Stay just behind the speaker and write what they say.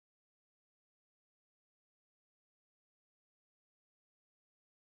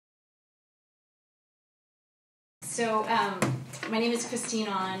My name is Christine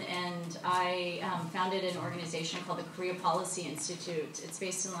Ahn, and I founded an organization called the Korea Policy Institute. It's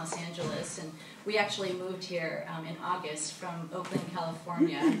based in Los Angeles, and we actually moved here in August from Oakland,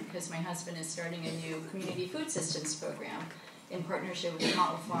 California, because my husband is starting a new community food systems program in partnership with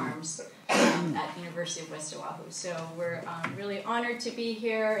Model Farms at University of West Oahu. So we're really honored to be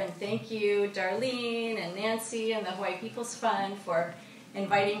here, and thank you, Darlene and Nancy and the Hawaii People's Fund for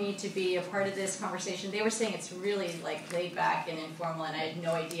inviting me to be a part of this conversation. They were saying it's really like laid back and informal, and I had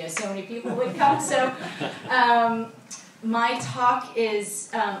no idea so many people would come. So my talk is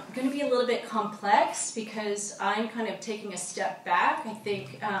going to be a little bit complex because I'm kind of taking a step back. I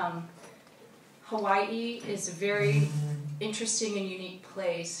think Hawaii is a very interesting and unique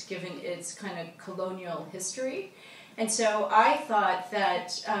place given its kind of colonial history. And so I thought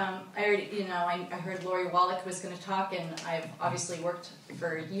that I heard Lori Wallach was going to talk, and I've obviously worked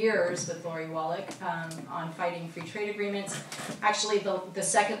for years with Lori Wallach on fighting free trade agreements. Actually, the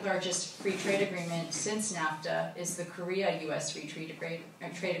second largest free trade agreement since NAFTA is the Korea-U.S. Free Trade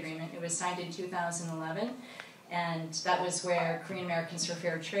Agreement. It was signed in 2011, and that was where Korean Americans for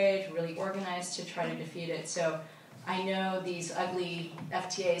Fair Trade really organized to try to defeat it. So I know these ugly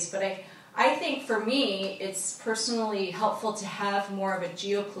FTAs, but I think for me, it's personally helpful to have more of a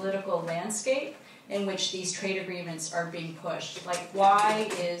geopolitical landscape in which these trade agreements are being pushed. Like, why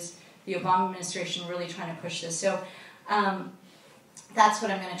is the Obama administration really trying to push this? So that's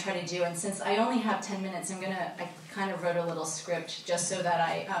what I'm going to try to do. And since I only have 10 minutes, I kind of wrote a little script just so that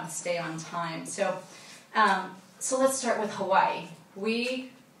I stay on time. So let's start with Hawaii.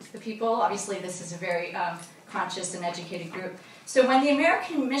 We, the people, obviously this is a very conscious and educated group. So when the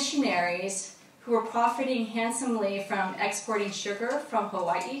American missionaries, who were profiting handsomely from exporting sugar from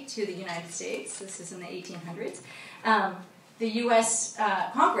Hawaii to the United States, this is in the 1800s, the U.S.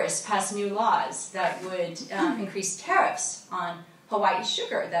 Congress passed new laws that would increase tariffs on Hawaii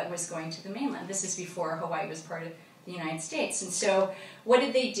sugar that was going to the mainland. This is before Hawaii was part of the United States. And so what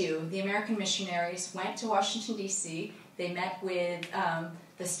did they do? The American missionaries went to Washington, D.C. They met with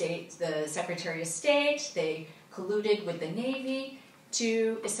the Secretary of State. They colluded with the Navy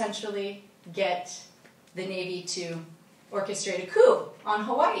to essentially get the Navy to orchestrate a coup on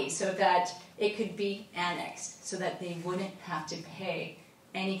Hawaii so that it could be annexed, so that they wouldn't have to pay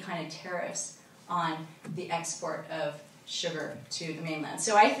any kind of tariffs on the export of sugar to the mainland.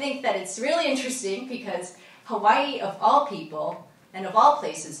 So I think that it's really interesting because Hawaii, of all people and of all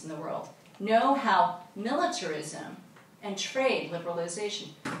places in the world, know how militarism and trade liberalization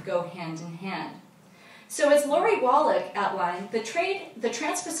go hand in hand. So as Lori Wallach outlined, the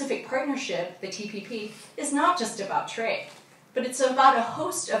Trans-Pacific Partnership, the TPP, is not just about trade, but it's about a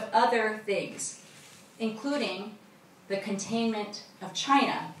host of other things, including the containment of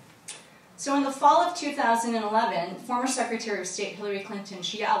China. So in the fall of 2011, former Secretary of State Hillary Clinton,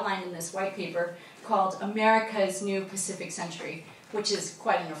 she outlined in this white paper called America's New Pacific Century, which is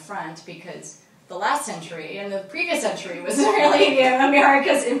quite an affront because the last century and the previous century was really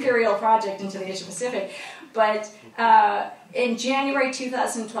America's imperial project into the Asia Pacific. But in January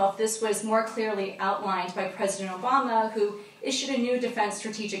 2012, this was more clearly outlined by President Obama, who issued a new defense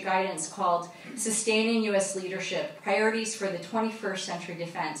strategic guidance called Sustaining U.S. Leadership, Priorities for the 21st Century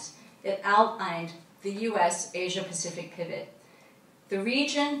Defense. It outlined the U.S. Asia Pacific pivot, the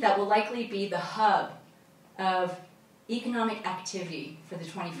region that will likely be the hub of economic activity for the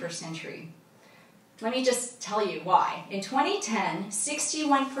 21st century. Let me just tell you why. In 2010,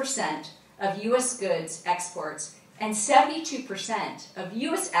 61% of U.S. goods exports and 72% of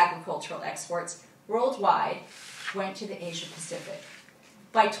U.S. agricultural exports worldwide went to the Asia Pacific.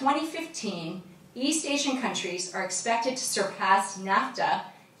 By 2015, East Asian countries are expected to surpass NAFTA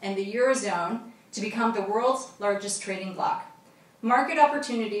and the Eurozone to become the world's largest trading bloc. Market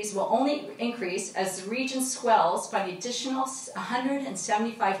opportunities will only increase as the region swells by the additional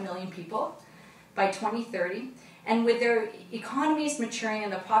 175 million people by 2030, and with their economies maturing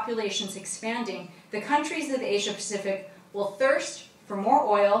and the populations expanding, the countries of the Asia Pacific will thirst for more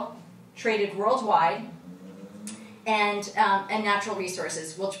oil traded worldwide and natural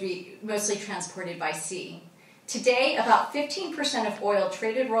resources, which will be mostly transported by sea. Today, about 15% of oil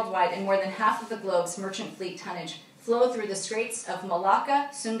traded worldwide and more than half of the globe's merchant fleet tonnage flow through the Straits of Malacca,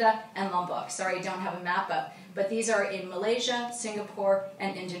 Sunda, and Lombok. Sorry, I don't have a map up, but these are in Malaysia, Singapore,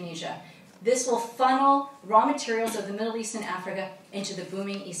 and Indonesia. This will funnel raw materials of the Middle East and Africa into the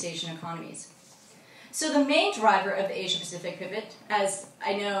booming East Asian economies. So the main driver of the Asia-Pacific pivot, as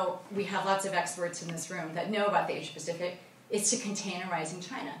I know we have lots of experts in this room that know about the Asia-Pacific, is to contain a rising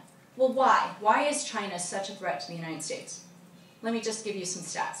China. Well, why? Why is China such a threat to the United States? Let me just give you some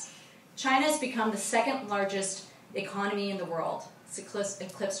stats. China has become the second largest economy in the world. It's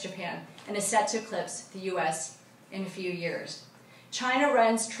eclipsed Japan and is set to eclipse the US in a few years. China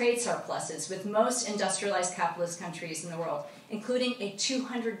runs trade surpluses with most industrialized capitalist countries in the world, including a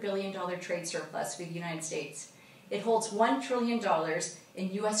 $200 billion trade surplus with the United States. It holds $1 trillion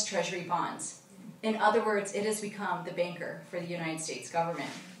in US Treasury bonds. In other words, it has become the banker for the United States government.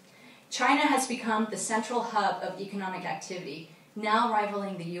 China has become the central hub of economic activity, now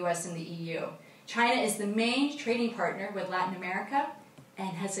rivaling the US and the EU. China is the main trading partner with Latin America and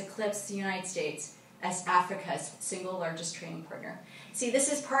has eclipsed the United States as Africa's single largest trading partner. See,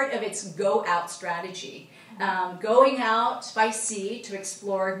 this is part of its go-out strategy, going out by sea to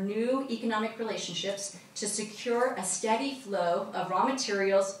explore new economic relationships to secure a steady flow of raw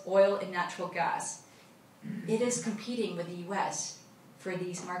materials, oil, and natural gas. It is competing with the US for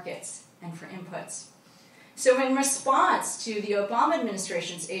these markets and for inputs. So in response to the Obama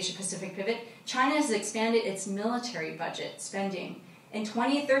administration's Asia-Pacific pivot, China has expanded its military budget spending. In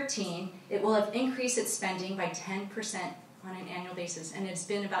 2013, it will have increased its spending by 10% on an annual basis, and it's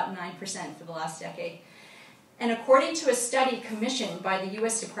been about 9% for the last decade. And according to a study commissioned by the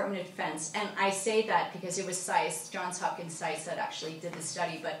U.S. Department of Defense, and I say that because it was SAIS, Johns Hopkins SAIS, that actually did the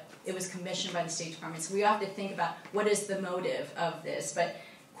study, but it was commissioned by the State Department, so we have to think about what is the motive of this. But,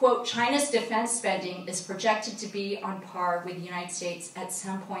 quote, China's defense spending is projected to be on par with the United States at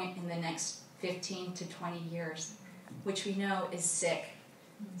some point in the next 15 to 20 years, which we know is sick.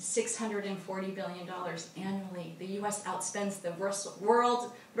 $640 billion annually. The U.S. outspends the rest of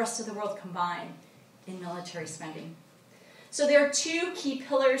the world combined in military spending. So there are two key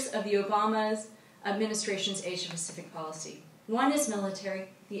pillars of the Obama administration's Asia-Pacific policy. One is military,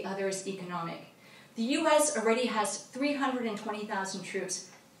 the other is economic. The U.S. already has 320,000 troops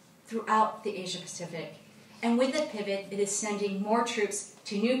throughout the Asia-Pacific. And with the pivot, it is sending more troops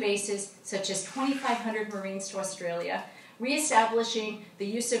to new bases, such as 2,500 Marines to Australia, reestablishing the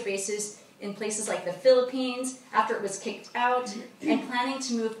use of bases in places like the Philippines after it was kicked out, and planning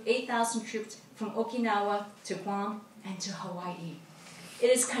to move 8,000 troops from Okinawa to Guam and to Hawaii.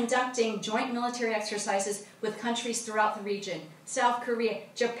 It is conducting joint military exercises with countries throughout the region: South Korea,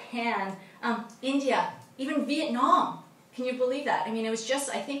 Japan, India, even Vietnam. Can you believe that? I mean, it was just,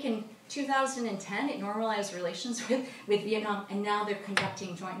 I think in 2010, it normalized relations with Vietnam, and now they're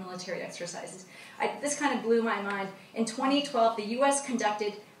conducting joint military exercises. This kind of blew my mind. In 2012, the U.S.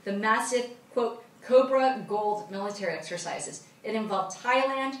 conducted the massive, quote, Cobra Gold military exercises. It involved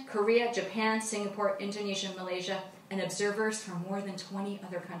Thailand, Korea, Japan, Singapore, Indonesia, Malaysia, and observers from more than 20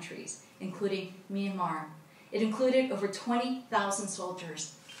 other countries, including Myanmar. It included over 20,000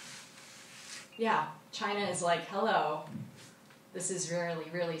 soldiers. Yeah, China is like, hello, this is really,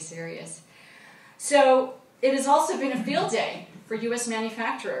 really serious. So it has also been a field day for U.S.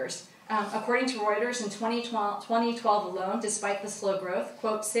 manufacturers. According to Reuters, in 2012 alone, despite the slow growth,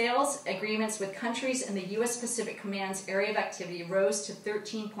 quote, sales agreements with countries in the U.S. Pacific Command's area of activity rose to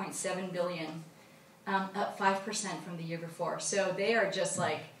 $13.7 billion, up 5% from the year before. So they are just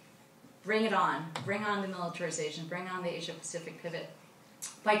like, bring it on. Bring on the militarization. Bring on the Asia-Pacific pivot.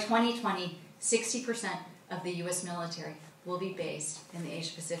 By 2020, 60% of the U.S. military will be based in the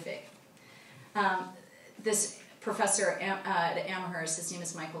Asia-Pacific. This professor at Amherst, his name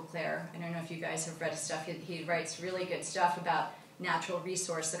is Michael Clare. I don't know if you guys have read his stuff. He writes really good stuff about natural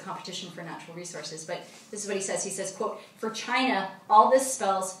resource, the competition for natural resources. But this is what he says. He says, quote, for China, all this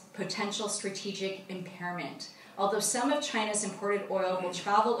spells potential strategic impairment. Although some of China's imported oil will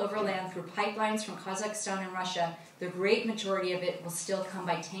travel overland through pipelines from Kazakhstan and Russia, the great majority of it will still come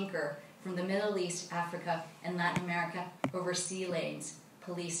by tanker from the Middle East, Africa, and Latin America over sea lanes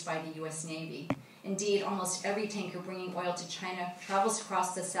policed by the U.S. Navy. Indeed, almost every tanker bringing oil to China travels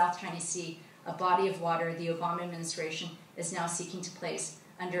across the South China Sea, a body of water the Obama administration is now seeking to place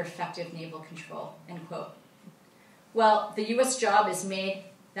under effective naval control, end quote. Well, the U.S. job is made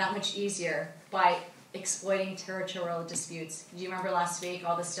that much easier by exploiting territorial disputes. Do you remember last week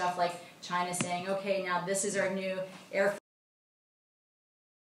all the stuff like China saying, okay, now this is our new air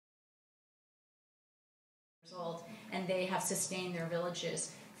old, and they have sustained their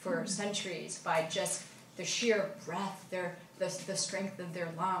villages for centuries by just the sheer breath, the strength of their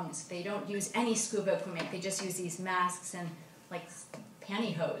lungs. They don't use any scuba equipment. They just use these masks and like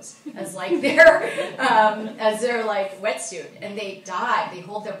pantyhose as like their like wetsuit, and they dive. They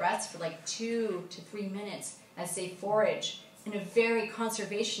hold their breaths for like 2 to 3 minutes as they forage in a very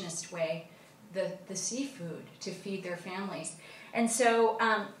conservationist way the seafood to feed their families. And so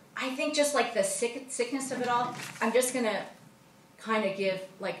I think just like the sickness of it all, I'm just going to kind of give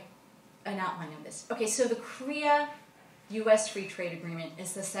like an outline of this. Okay, so the Korea-U.S. Free Trade Agreement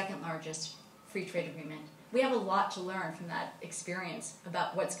is the second largest free trade agreement we have a lot to learn from that experience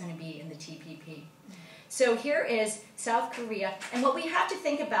about what's going to be in the TPP. So here is South Korea, and what we have to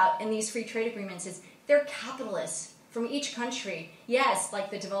think about in these free trade agreements is they're capitalists from each country. Yes, like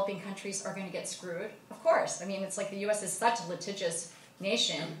the developing countries are going to get screwed, of course. I mean, it's like the U.S. is such a litigious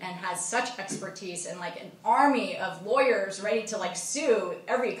nation and has such expertise and like an army of lawyers ready to like sue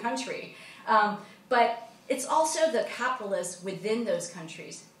every country. But it's also the capitalists within those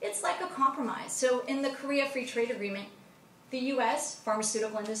countries. It's like a compromise. So in the Korea Free Trade Agreement, the U.S.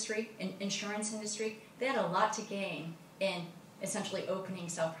 pharmaceutical industry and insurance industry, they had a lot to gain in essentially opening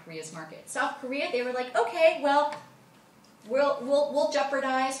South Korea's market. South Korea, they were like, okay, well, we'll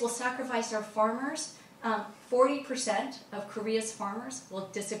jeopardize, we'll sacrifice our farmers. 40% of Korea's farmers will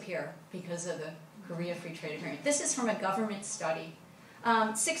disappear because of the Korea Free Trade Agreement. This is from a government study.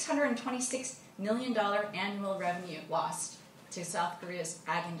 $626 million annual revenue lost to South Korea's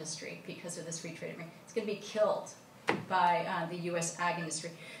ag industry because of this free trade agreement. It's going to be killed by the U.S. ag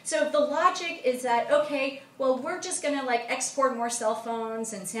industry. So the logic is that, okay, well, we're just going to like export more cell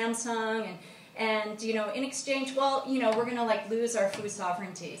phones and Samsung and you know, in exchange, well, you know, we're going to like lose our food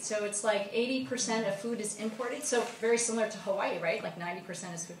sovereignty. So it's like 80% of food is imported. So very similar to Hawaii, right? Like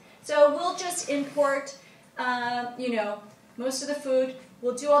 90% is food. So we'll just import, you know, most of the food.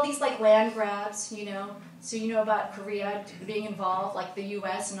 We'll do all these like land grabs, you know. So you know about Korea being involved, like the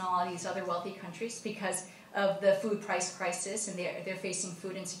U.S. and all these other wealthy countries because of the food price crisis, and they're facing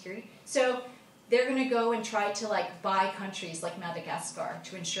food insecurity. So they're going to go and try to like buy countries like Madagascar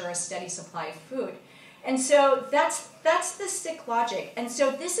to ensure a steady supply of food. And so that's the sick logic. And so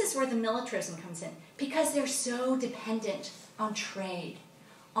this is where the militarism comes in, because they're so dependent on trade,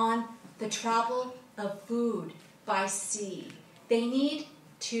 on the travel of food by sea. They need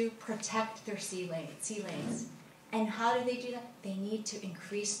to protect their sea lanes. And how do they do that? They need to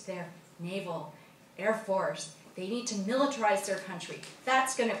increase their naval, air force. They need to militarize their country.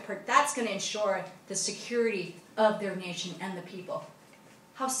 That's going to ensure the security of their nation and the people.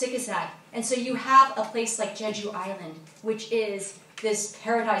 How sick is that? And so you have a place like Jeju Island, which is this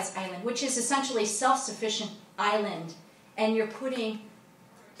paradise island, which is essentially self-sufficient island, and you're putting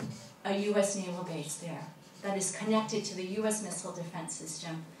a U.S. naval base there that is connected to the U.S. missile defense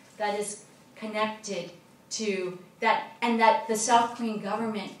system, that is connected to that, and that the South Korean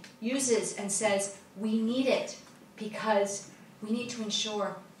government uses and says, we need it because we need to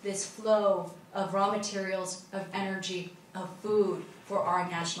ensure this flow of raw materials, of energy, of food for our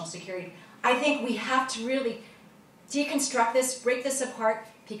national security. I think we have to really deconstruct this, break this apart,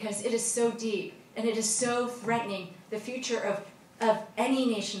 because it is so deep and it is so threatening the future of any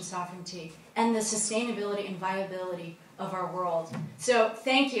nation's sovereignty and the sustainability and viability of our world. So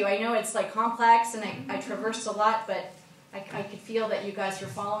thank you. I know it's like complex and I traversed a lot, but I could feel that you guys were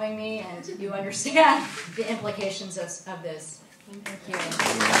following me and you understand the implications of this. Thank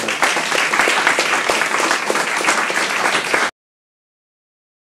you.